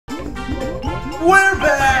We're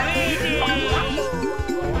back!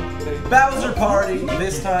 Bowser Party!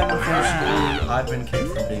 This time, unfortunately, I've been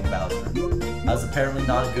kicked from being Bowser. I was apparently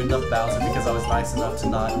not a good enough Bowser because I was nice enough to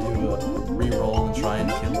not do a reroll and try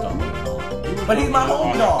and kill Donkey Kong. But he's my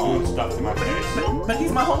home dog! But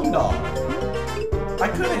he's my home dog! I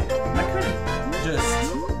couldn't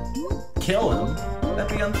just kill him.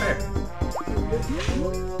 That'd be unfair.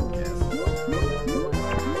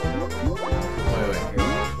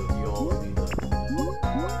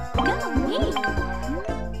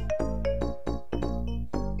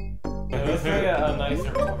 Let's make a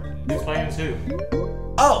nicer board. Who's playing as who?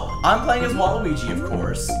 Oh, I'm playing as Waluigi, of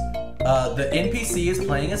course. The NPC is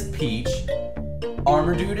playing as Peach.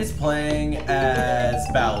 Armor Dude is playing as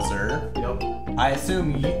Bowser. Yep. I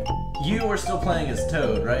assume you are still playing as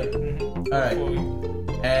Toad, right? Mm-hmm. Alright.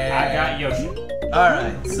 And I got Yoshi.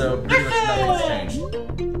 Alright, so pretty much nothing's changed.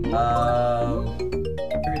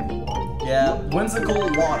 Yeah, whimsical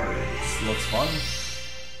waters. Looks fun.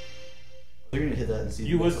 They're gonna hit that and see.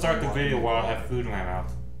 You would start the video while I have food in my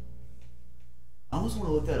mouth. I almost want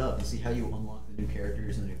to look that up and see how you unlock the new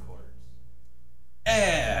characters and the new cards.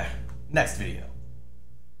 Next video.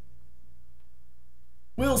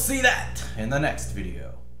 We'll see that in the next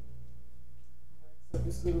video.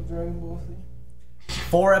 Episode of Dragon Ball Z.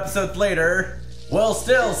 4 episodes later, we'll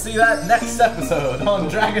still see that next episode on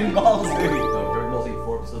Dragon Ball Z. No, Dragon Ball Z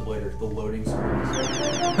 4 episodes later, the loading screen.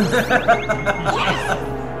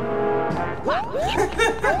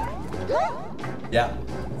 Yeah,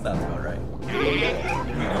 sounds about right. Hey,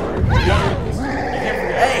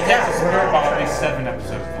 that's about at least 7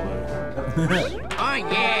 episodes to load. Oh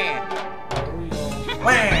yeah!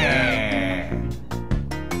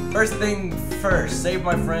 First thing first, save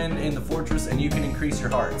my friend in the fortress and you can increase your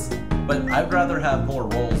hearts. But I'd rather have more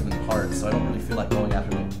rolls than hearts, so I don't really feel like going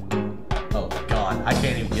after them. Oh god, I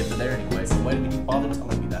can't even get to there anyway, so why did you bother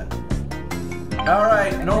telling me that?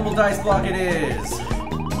 Alright, normal dice block it is.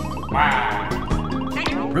 Wow.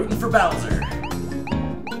 Rooting for Bowser.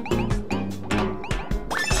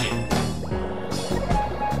 Shit.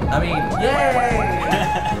 I mean, yay!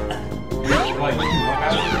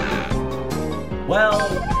 Well,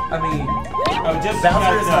 I mean, just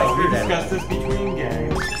Bowser is my we favorite. discussed this between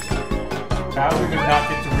games. Bowser does not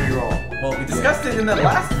get to reroll. Well, we discussed it in the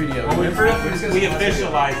last video. We Remember?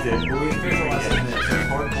 officialized it. We officialized it in this. So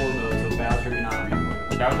hardcore mode, so Bowser cannot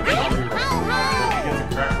reroll. Bowser cannot reroll. If he gets a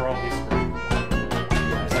crap roll, he's screwed.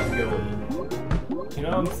 Yeah, I just have to go. You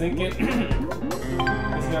know, I'm thinking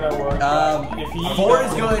it's gonna work. If he 4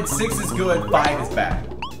 is good, 6 is good, 5 is bad.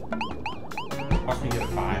 Watch me get a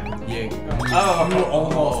 5. Yeah. Oh, you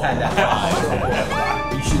almost had that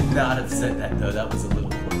 5. You should not have said that though. That was a little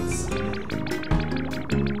close.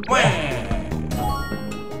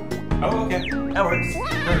 Oh, okay. That works.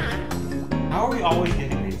 How are we always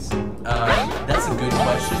getting these? That's a good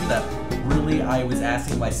question that really I was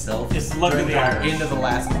asking myself. It's the luck of the Irish. End of the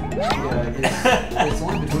last one. Yeah, it's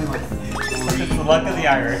only between like 3. It's the luck of the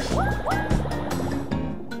Irish.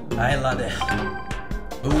 I love it.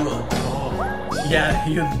 Ooh. Yeah,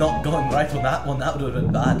 you've not gone right on that one. That would have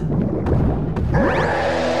been bad.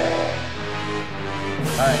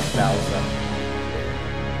 Alright, Bowser.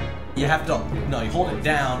 You have to, no, you hold it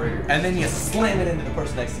down, and then you slam it into the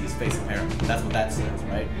person next to you's face, apparently. That's what that says,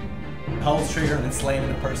 right? Hold trigger and then slam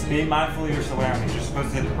into the person. Be mindful of your surroundings. You're supposed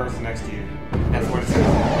to hit the person next to you. That's what it says.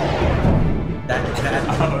 That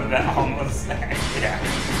oh, that almost, yeah.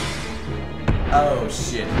 Oh,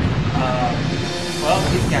 shit. Well,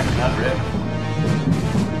 he's catching up. Rip.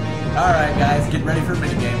 Alright, guys, get ready for a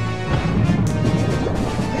minigame.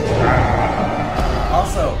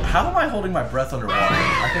 Also, how am I holding my breath underwater?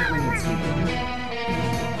 I think we need to.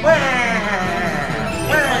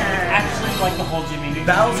 Actually, like the whole Jimmy.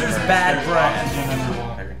 Bowser's bad breath.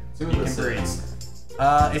 Underwater. You can breathe.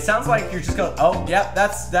 It sounds like you're just going. Oh, yep,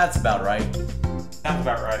 that's about right. That's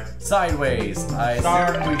about right. Sideways. I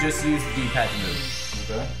assume we just used the D-pad to move.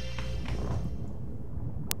 Okay.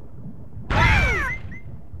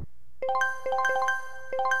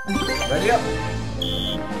 Ready up.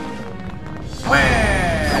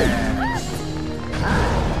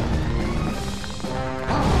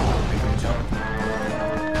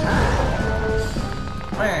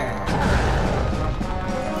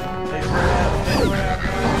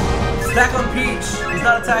 Stack on Peach. He's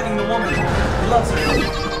not attacking the woman. He loves her.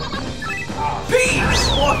 Peach!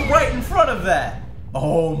 Walk right in front of that.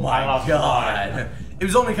 Oh my god. It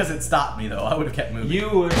was only because it stopped me, though. I would have kept moving. You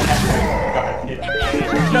would have No,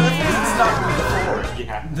 that's because it stopped me before.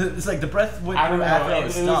 Yeah. It's like the breath went I don't through know. after I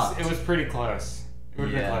was stopped. It was pretty close. It would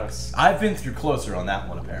have been close. I've been through closer on that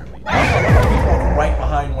one, apparently. I walked right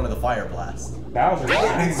behind one of the fire Fire Blast. Bowser.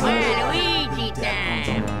 Luigi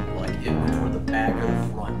time. Like it went toward the back or the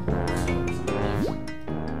front.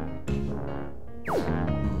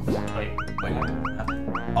 Wait. Wait.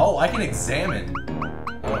 Oh, I can examine.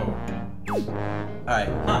 Oh. Alright.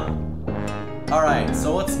 Huh. Alright,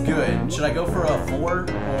 so what's good? Should I go for a 4?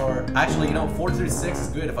 Or actually, you know, 4 through 6 is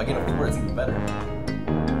good. If I get a 4, it's even better.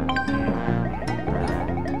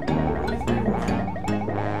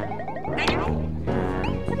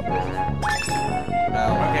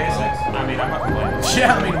 Okay, 6. I mean, I'm not complaining.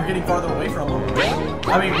 Yeah, I mean, we're getting farther away from them.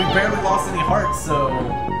 I mean, we barely lost any hearts, so... We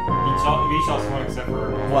each lost one except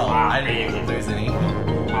for... Well, I didn't think there's any.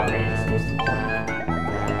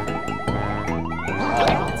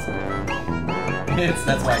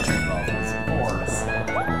 That's why I turned it off. It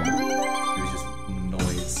was just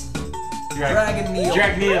noise. Dragon Neil!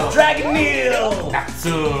 Dragon Neil!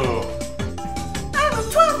 Natsu! I'm a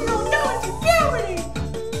 12-year-old known to Gary!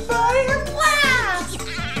 Fire blast!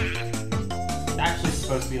 It's actually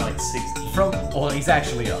supposed to be like 60. Well, he's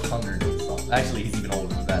actually 100 and something. Actually, he's even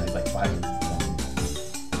older than that. He's like 500 and something.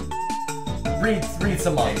 Read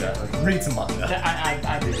some manga. Read some manga.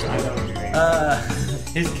 I do. I know what you mean.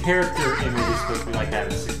 His character image is supposed to be like that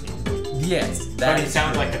at 16. Yes, But that he is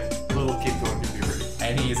sounds true. like a little kid going through puberty.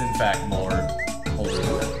 And he is in fact more older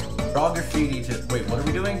than that. Draw graffiti to... Wait, what are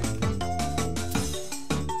we doing?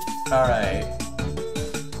 Alright.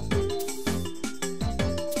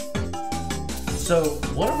 So,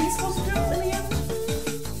 what are we supposed to do in the end?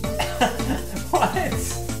 What?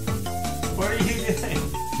 What are you doing?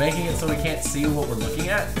 Making it so we can't see what we're looking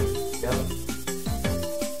at? Yep.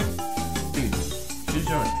 Dude, you should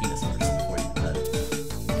show a penis first before you do that.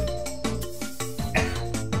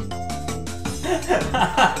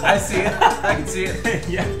 I see it. I can see it.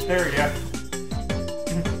 Yeah, there we go.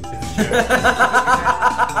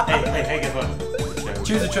 hey, guess what?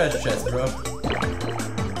 Choose a treasure chest, bro.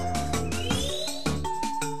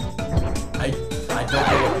 I don't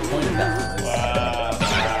know what the point of that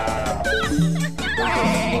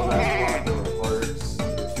was.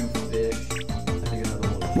 Two fish. I think another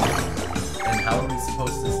one. And how are we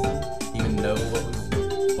supposed to even know what was...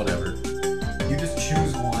 Whatever. You just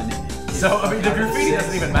choose one. So, I mean, the graffiti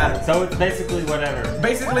doesn't even matter. So it's basically whatever.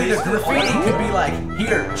 Basically, the graffiti could be like,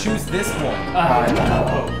 here, choose this one. Like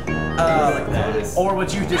that. Or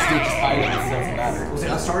what you just did, just hide it, it doesn't matter. Well, see,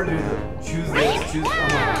 I started to do the choose this, choose.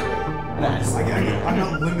 Nice. I'm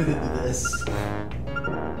not limited to this.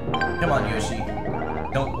 Come on, Yoshi.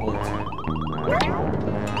 Don't hold it.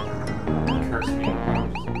 Curse me.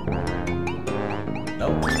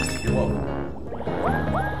 Nope. You're welcome.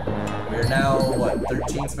 We're now, what,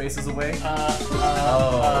 13 spaces away?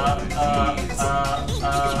 Oh, jeez.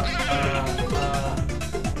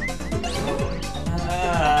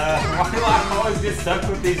 Why do I always get stuck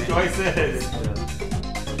with these choices?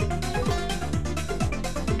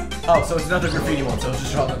 Oh, so it's another graffiti one, so it's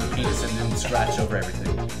just draw another penis and then scratch over everything.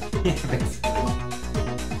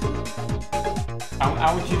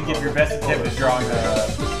 I want you to give your best attempt at drawing the...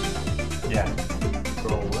 Yeah.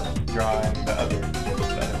 Drawing the other one.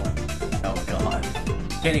 Oh god.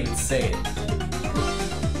 Can't even say it.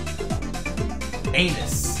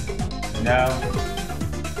 Anus. No.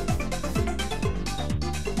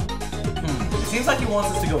 It seems like he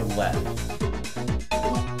wants us to go left.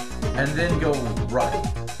 And then go right.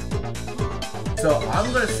 So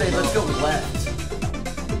I'm gonna say let's go left.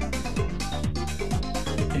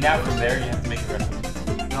 And now from there you have to make a reference.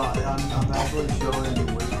 No, I'm actually showing you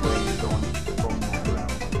which way you're going from that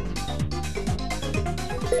route.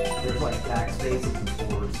 There's like backspaces and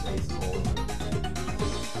forward spaces all over.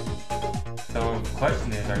 So the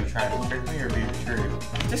question is, are you trying to trick me or be the truth?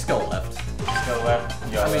 Just go left. Just go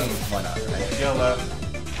left. Go I left. mean, why not, right? Go left.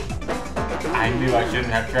 I knew I shouldn't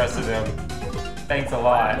have trusted him. Thanks a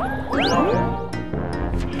lot.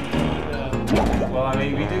 Well, I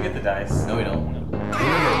mean, we do get the dice. No, we don't. When you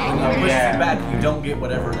push it back, you don't get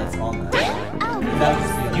whatever that's on that. That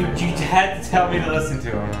was the You had to tell me to listen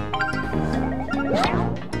to him.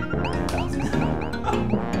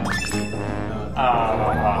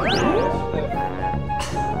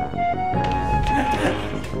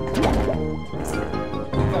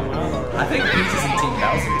 I think Peach is in Team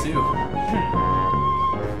Bowser too.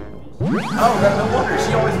 Oh, no wonder.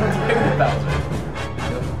 She always wants to pick with Bowser.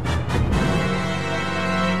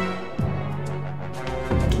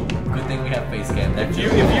 Good thing we have face cam. If you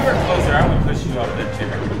were closer, I would push you up the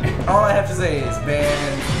chair. All I have to say is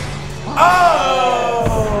ban.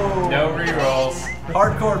 Oh! No rerolls.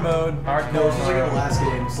 Hardcore mode. Hardcore. No, it's just like in the last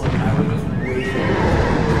game. It's like I was just waiting.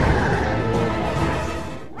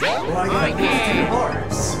 Well, I got 15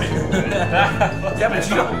 bars. Yeah, but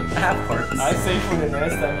you don't have hearts. I say for the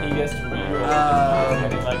next time he gets to reroll.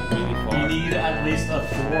 Get it like really far. You need at least a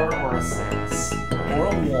 4 or a 6. Or a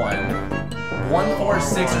 1. 1, 4,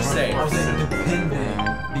 6, or 6. I was saying depending,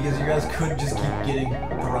 because you guys could just keep getting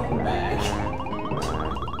thrown back.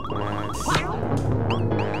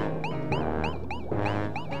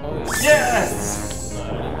 Yes!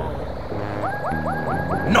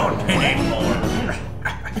 Not anymore.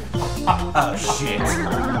 Oh shit.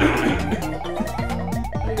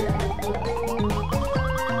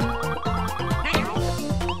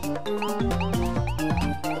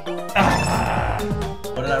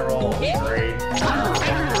 What did I roll? 3.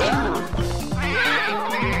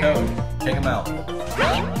 Code, take him out.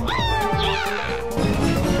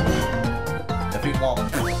 Defeat Womp.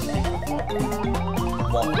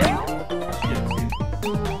 Womp.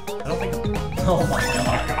 I don't think. Oh my god.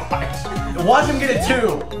 Watch him get a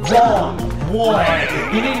 2. Wrong.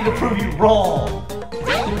 1. You needed to prove you wrong.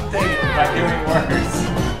 By doing worse.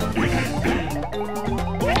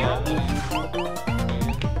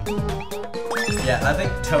 Yeah, I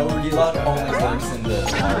think Toad luck only works in the.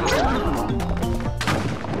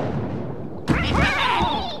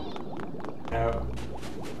 No.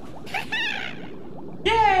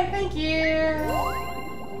 Yay, thank you.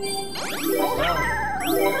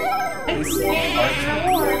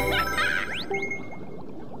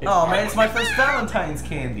 Oh man, it's my first Valentine's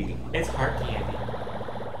candy. It's heart candy.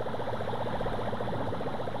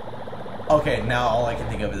 Okay, now all I can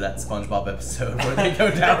think of is that SpongeBob episode where they go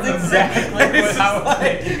down the exactly what I was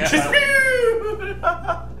thinking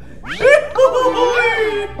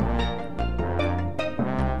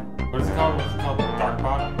What is it called? What's it called? Dark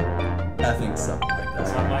Bottom? I think something like that.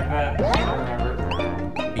 Something like that? I don't remember.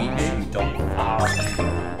 Peach, you don't.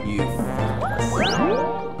 You.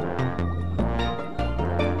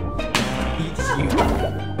 Peach, you.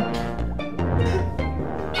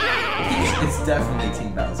 Peach is definitely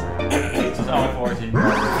Team Bowser. Peach is only 14.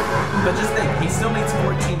 But just think, he still needs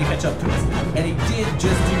 14 to catch up to us. And he did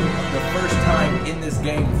just do the first time in this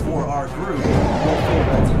game for our group, roll 4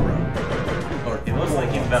 runs in a row. Or It looks like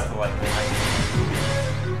he's about to like.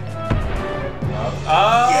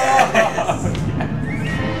 Oh! Yes!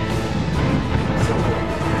 So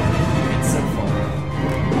It's so fun.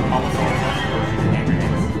 Almost all the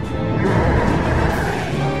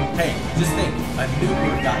Hey, just think, I knew we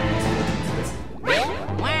would have gotten this.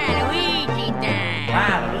 Waluigi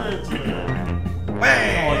time.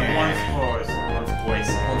 Only one scores. One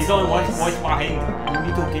voice. He's only one voice behind. You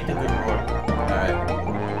need to get the good roll. Alright.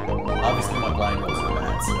 Obviously my blind rolls are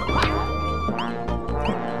bad, so.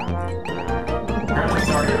 Apparently,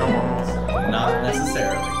 sorry, your rolls. Not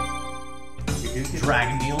necessarily.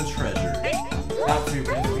 Dragon Meal Treasure. Not too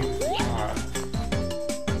bad.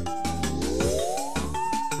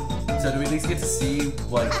 So do we at least get to see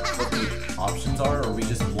what the options are, or we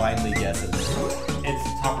just blindly guess at this? It's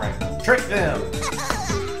top right. Trick them!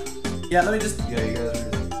 Yeah, let me just yeah, you guys are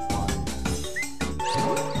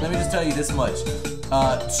fine. let me just tell you this much.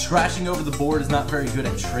 Scratching over the board is not very good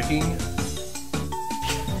at tricking.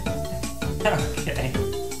 Okay.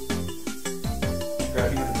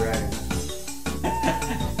 Scratching at the dragon.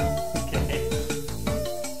 Okay.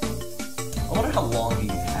 I wonder how long he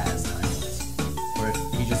has time, or if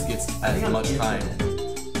he just gets as much time.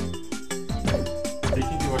 You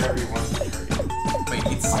can do whatever you want to trade. Wait,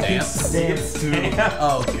 he stamps? Stamps too.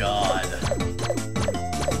 Oh god.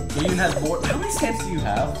 He even has more. How many stamps do you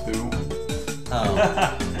have? 2. Oh.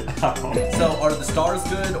 So are the stars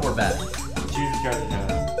good or bad? Choose a treasure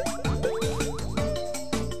chest.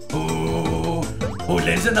 Who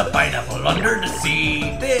lives in the pineapple under the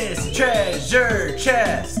sea? This treasure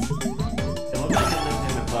chest. It looks like it lives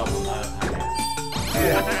in the bubble, not a pineapple.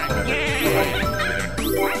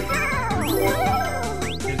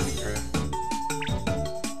 Could be true.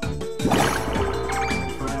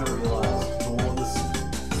 I realized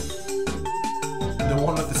The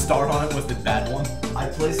one with the star on it was the bad one. I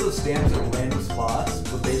placed those stamps at random spots,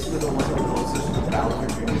 but basically the ones that were closest to the Bowser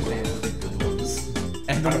Jr. stamps were the good ones.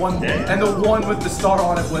 And the one with the star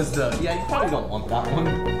on it was the. Yeah, you probably don't want that one.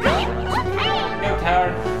 Go,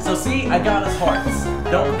 Tower. So see, I got us hearts.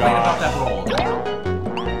 Don't complain about that roll.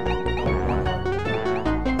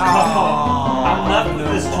 Oh, I'm left with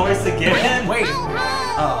this choice again. Wait.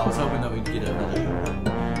 Oh, I was hoping that we'd get another.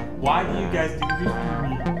 Why do you guys do this to me?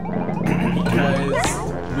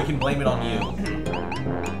 Because we can blame it on you.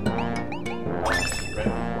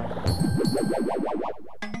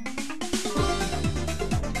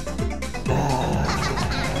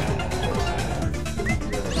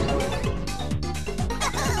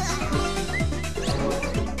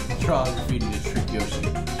 Try graffiti to trick Yoshi.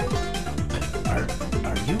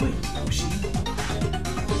 a Yoshi?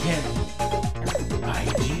 Can I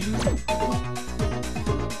do?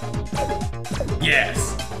 Yes!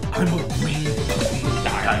 I'm a green fucking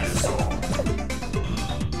dinosaur.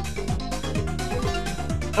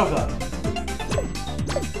 Oh god.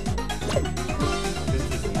 This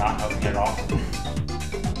does not help me at all.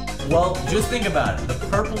 Well, just think about it. The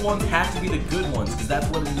purple ones have to be the good ones, because that's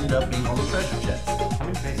what ended up being on the treasure chest. How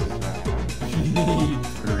many faces do I have?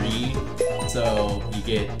 3. So you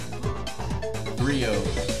get 3 over.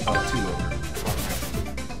 Oh, 2 over.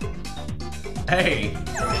 Hey!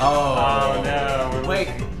 Oh, no. Wait.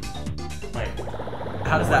 Wait.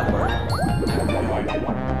 How does that work? No idea.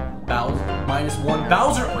 Bowser -1.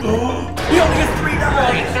 Bowser! He only gets 3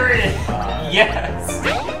 dice! 3! Yes!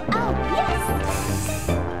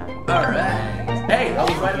 Alright. Hey, I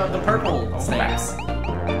was right about the purple snakes.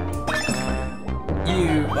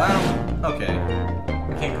 Well, okay.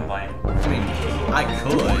 We can't complain. I mean, I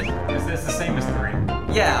could. It's the same as 3.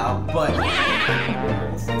 Yeah, but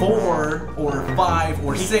 4 or 5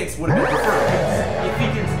 or 6 would have been preferred. If he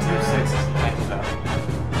gets 2 6s, he catches up.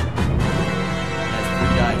 That's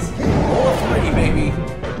 3 dice. Roll a 3, baby.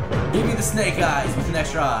 Give me the snake eyes with an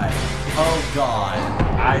extra eye. Oh god.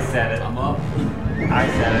 I said it. I'm up. I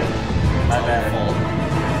said it. My bad.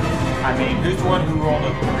 I mean, who's the one who rolled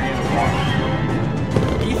a 3 and a 1?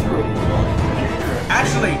 He threw a 1.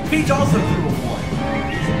 Actually, Peach also threw a 1.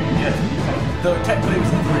 Yes. Though technically it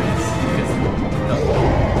was 3s. Because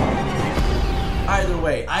either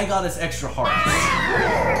way, I got us extra hearts.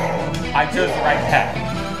 I chose the right path.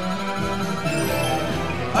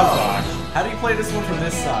 Oh gosh. How do you play this one from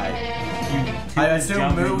this side? I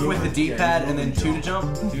assume move with the D-pad and then 2 to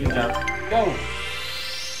jump? 2 to jump. Go!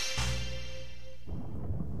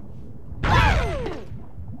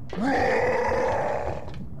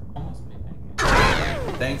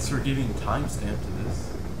 Thanks for giving timestamp to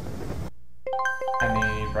this. I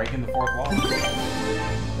mean, breaking the 4th wall.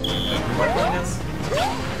 What this?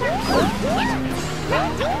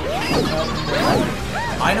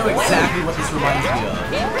 I know exactly what this reminds me of.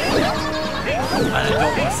 And I don't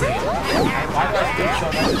want to say it. Why do I think so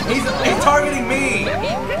much? He's targeting me!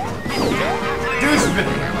 Douchebag!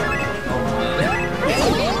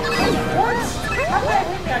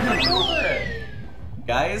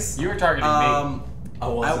 Guys? You were targeting me. I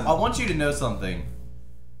want you to know something.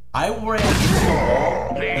 I ran into a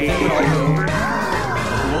wall, the thing went all the way over, it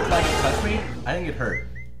looked like it touched me, I didn't get hurt.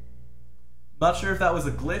 Not sure if that was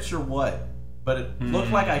a glitch or what, but it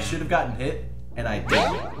looked like I should have gotten hit, and I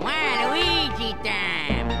didn't. Waluigi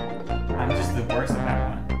time! I'm just the worst at that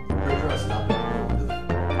one. Pretty sure I stopped it over the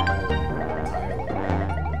entirely.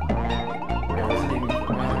 Yeah, I wasn't even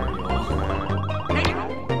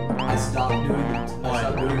I stopped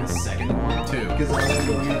doing the second one. 2. Because I was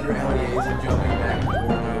going under LEAs and jumping back and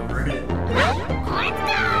forth over it. Nothing.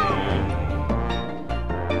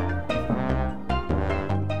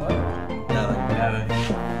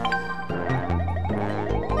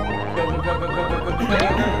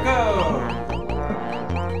 Go!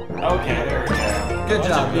 Okay, there we go. Good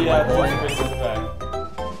job, the my boy.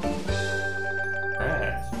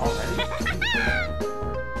 Already?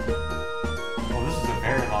 Well, this is a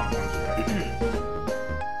very long one.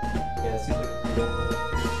 Yeah, it seems like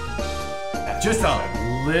Just a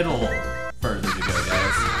little further to go,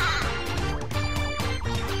 guys.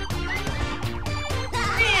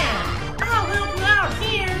 Yeah, I'll help you out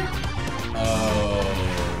here. Oh.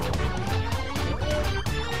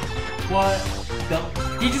 What?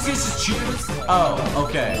 He just gets to choose? Oh,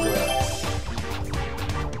 okay. We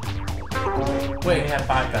Wait, had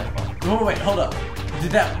 5 guys left. wait, hold up.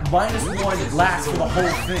 Did that -1 last for the whole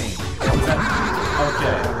thing?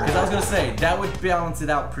 Okay, because I was gonna say, that would balance it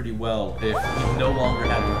out pretty well if he no longer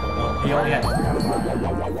had one. He only had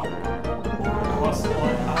Plus 1.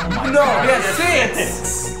 Oh my No, God. he had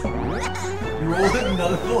 6! you rolled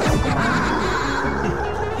another one.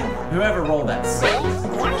 Whoever rolled that 6.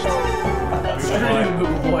 Screw you,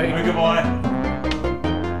 Moo Boy. Good boy.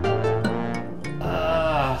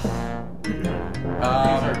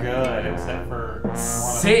 These are good, except for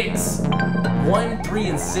 6! 1, 3,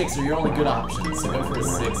 and 6 are your only good options, so go for a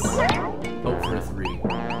 6. Hope for a 3.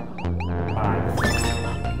 5.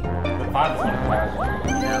 The 5 is not bad.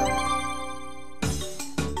 Yeah.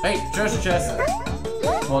 Hey, treasure chest!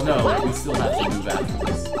 Well, no, we still have to move after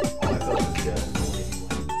this.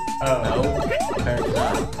 Oh. No, apparently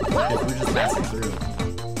not. Because we're just passing through.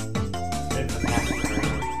 It's a massive.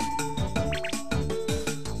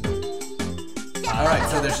 Alright,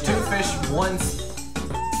 so there's 2 fish, 1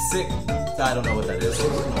 6. I don't know what that is.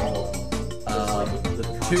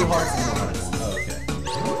 2 hearts and 1 hearts. Oh, okay.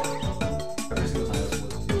 Every single time I was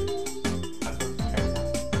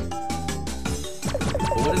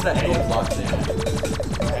is that gold block thing?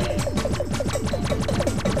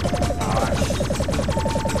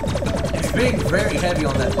 It's being very heavy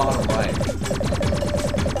on that bottom right.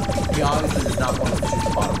 He obviously does not want us to shoot the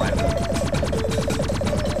bottom right.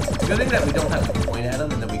 It's a good thing that we don't have to point at him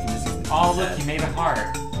and then we can just use the Oh, look, he made a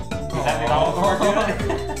heart. Does that make all of them work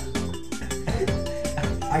good?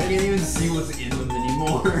 I can't even see what's in them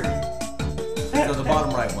anymore. So the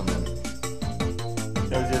bottom right one then.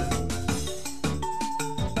 That was just...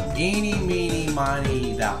 Eeny, meeny,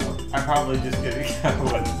 miny, that one. I'm probably just gonna go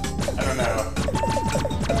with... I don't know.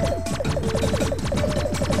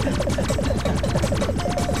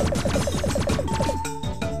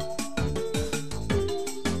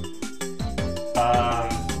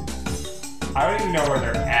 I don't even know where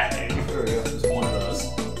they're at anymore. There we go, just one of those.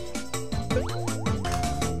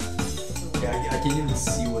 Okay, I can't even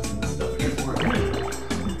see what's in this stuff anymore.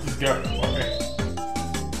 Just go. Okay.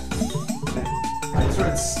 I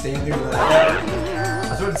started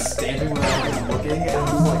stamping without looking, and I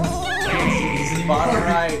was like, I don't see these anymore. Bottom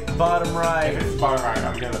right, bottom right. If it's bottom right,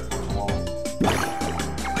 I'm gonna push the wall.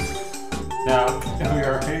 No, we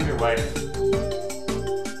are either way.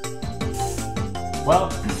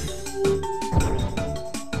 Well...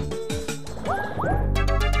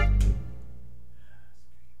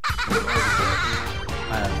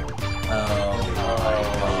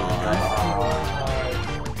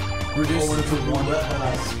 Reduced to one.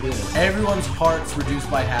 Everyone's hearts reduced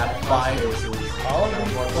by half. 5.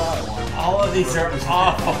 all of these are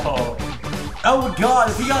awful. Oh god,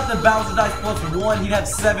 if he got the Bowser dice plus 1, he'd have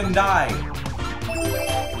 7 die.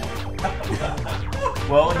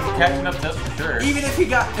 Well, he's catching up to us for sure. Even if we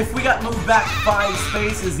got moved back 5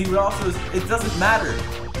 spaces, he would also. It doesn't matter.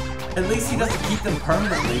 At least he doesn't keep them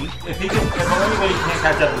permanently. If the only way he can't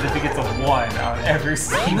catch up is if he gets a 1 on every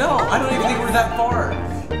single. No, I don't even think we're that far.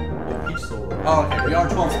 Oh, okay, we are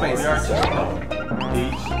 12 spaces. We are 12.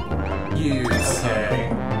 Each. Use.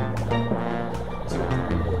 Okay.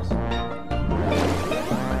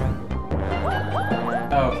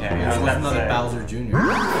 Okay. There's another Bowser Jr.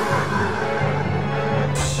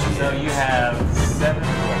 So you have 7 to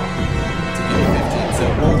get 15. So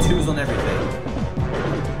roll 2s on everything.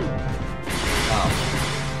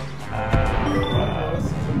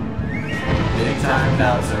 Big time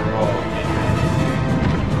Bowser roll.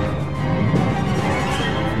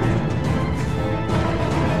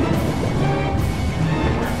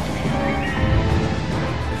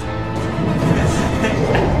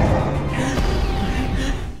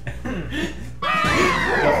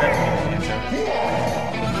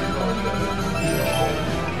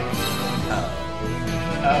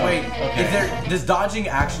 Wait, okay. Does dodging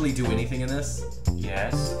actually do anything in this?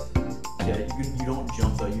 Yes. Yeah, you don't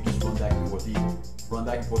jump though, you just run back and forth. You run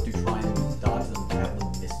back and forth to try and dodge them to have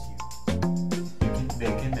them miss you.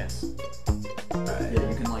 They can miss. Right. Yeah,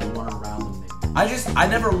 you can like run around them. I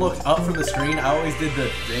never looked up from the screen. I always did the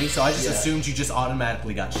thing, so I just assumed you just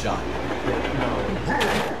automatically got shot. No.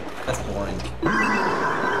 That's boring.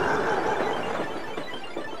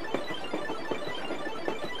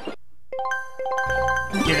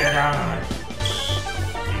 Get it on.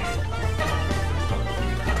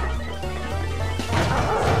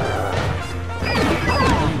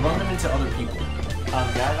 You run them into other people.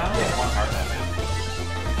 Guys, I don't have one heart left.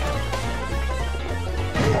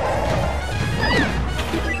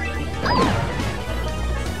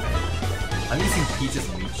 I'm using Peach's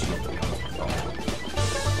meat shield.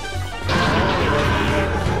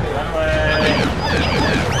 Run away.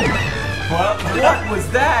 Well, What was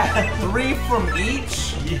that? 3 from each?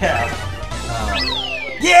 yeah.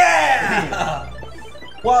 Yeah!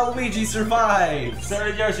 Waluigi survives!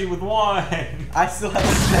 Started Yoshi with 1. I still have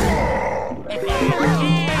 7.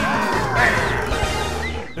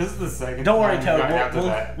 This is the second. Don't worry, time Toad. we've gotten after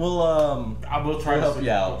that. I will try we'll to help you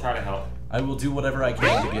out. We'll try to help. I will do whatever I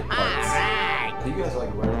can to get parts. I think you guys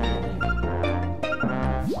like right on the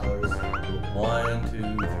 1, 2, 3.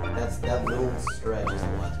 that little stretch is the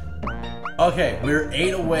last one. Okay, we're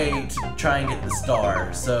 8 away to try and get the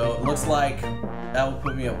star. So it looks like that will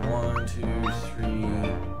put me at 1, 2, 3.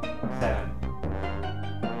 7.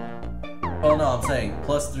 Oh no, I'm saying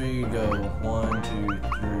plus 3 go 1, 2,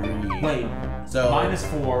 3. Wait. So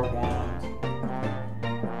 -4, 1.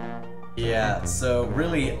 yeah, so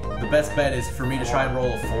really the best bet is for me to try and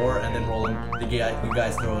roll a 4 and then you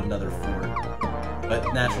guys throw another 4.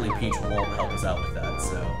 But naturally Peach won't help us out with that,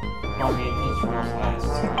 so. I mean, each rolls last.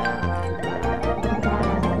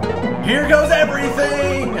 Here goes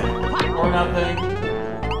everything! Or nothing.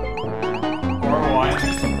 Or 1.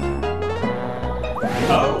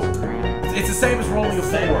 Oh! It's the same as rolling a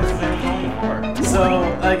 4. So,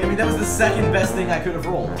 like, I mean, that was the second best thing I could have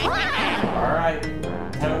rolled. Alright.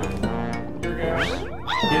 Toad. Here we go.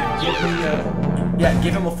 Give me a... Yeah,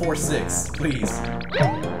 give him a 4-6, please.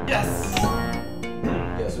 Yes!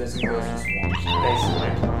 Yeah, so basically goes just one.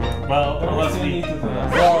 Basically. Well, unless we...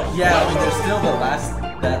 Well, yeah, I mean, there's still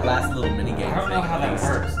that last little mini game. I don't know how that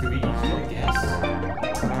works. Do we each get a guess?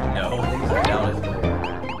 No.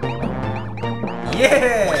 Yeah!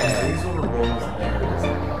 Yeah! These sort of rolls there.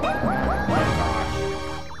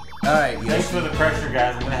 Alright, Thanks for the pressure,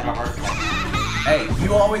 guys. I'm gonna have a heart attack. Hey,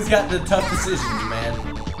 you always got the tough decisions, man.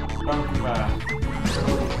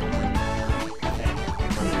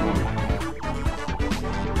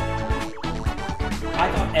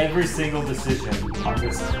 I got every single decision on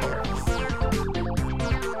this course.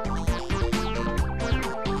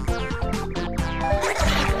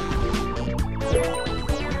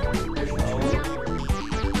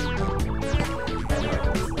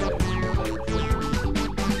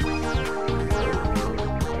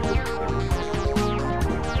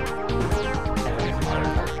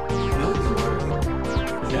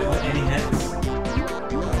 Any hints?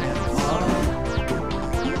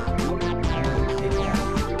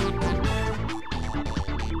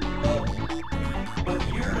 But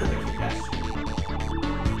you're the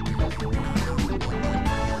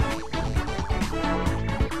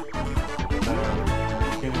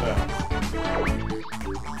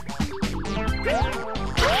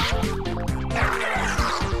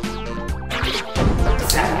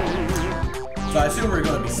So I assume we're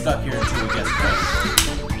going to be stuck here until we get right.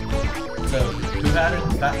 So, who had it?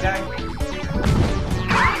 That guy?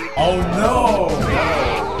 Oh no!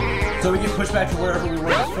 So we get pushed back to wherever we were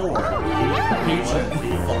before. Peach,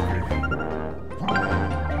 you fucker.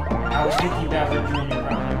 I was thinking about the junior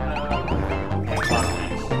round.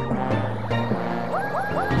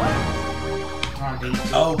 Come on, Peach.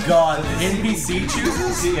 Oh god, the NPC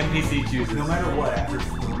chooses? The NPC chooses. No matter what, after 3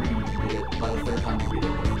 you get it. By the 3rd time you get it.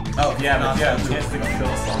 Oh, Yeah, but you have a not chance to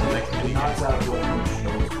kill someone that can It knocks out what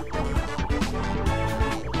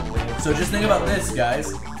you So just think about this,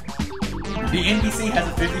 guys. The NPC has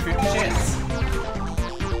a 50-50 chance.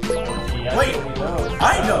 Wait,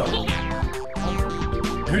 I know!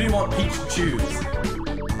 Who do you want Peach to choose?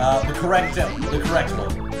 The correct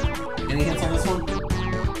one. Any hints on this one?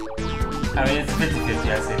 I mean, it's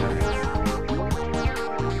 50-50, I say no hints.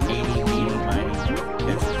 80, mighty.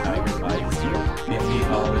 It's Tiger Bites. If he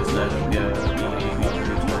always let him go, he ain't gonna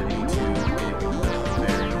return to get the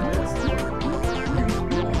very best.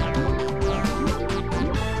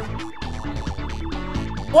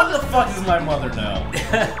 What the fuck does my mother know?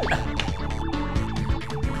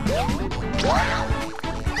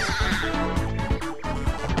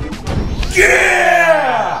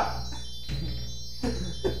 Yeah!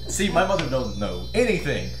 See, my mother doesn't know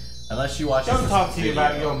anything unless she watches. Don't this talk to you video.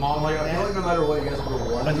 about your mom like I feel like that. no matter what, you guys would have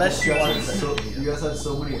won. Unless you wanted you guys had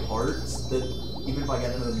so many hearts that even if I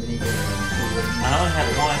got into the mini game, I only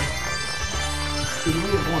had one. you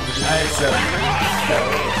would have won. I had 7.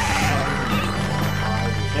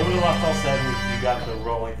 They would have lost all 7 if you got the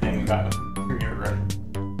rolling thing and got your right.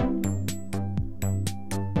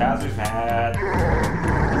 Bowser's mad.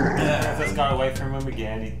 Princess got away from him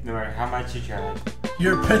again, no matter how much you tried.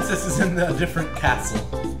 Your princess is in a different castle.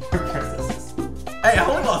 Princesses. Hey, I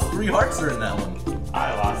only lost 3 hearts during that one.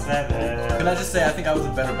 I lost 7. Can I just say, I think I was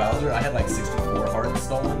a better Bowser. I had like 64 hearts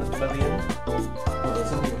stolen by the end. Oh, that's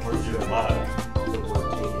how many hearts you Good have luck. that were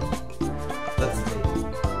taken. That's Taken.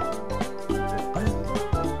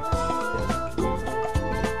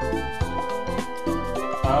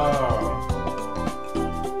 Oh.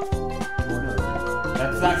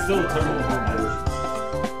 That's not still a total of 1 match.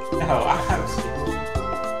 No, I was.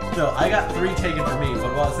 No, I got 3 taken from me, but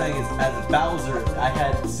what I was saying is, as Bowser, I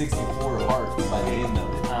had 64 hearts by the end of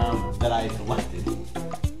it that I collected.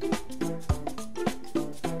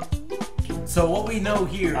 So what we know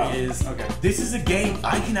here is, this is a game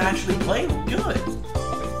I can actually play good.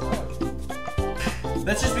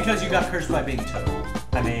 That's just because you got cursed by being Toad.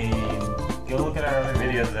 I mean, go look at our other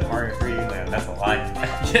videos at Mario 3 Land. That's a lie.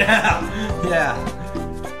 Yeah.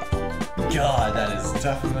 God, that is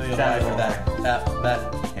definitely a lie for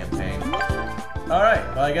that campaign. Alright,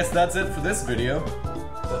 well I guess that's it for this video.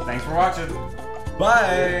 Thanks for watching.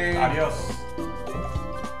 Bye! Adios.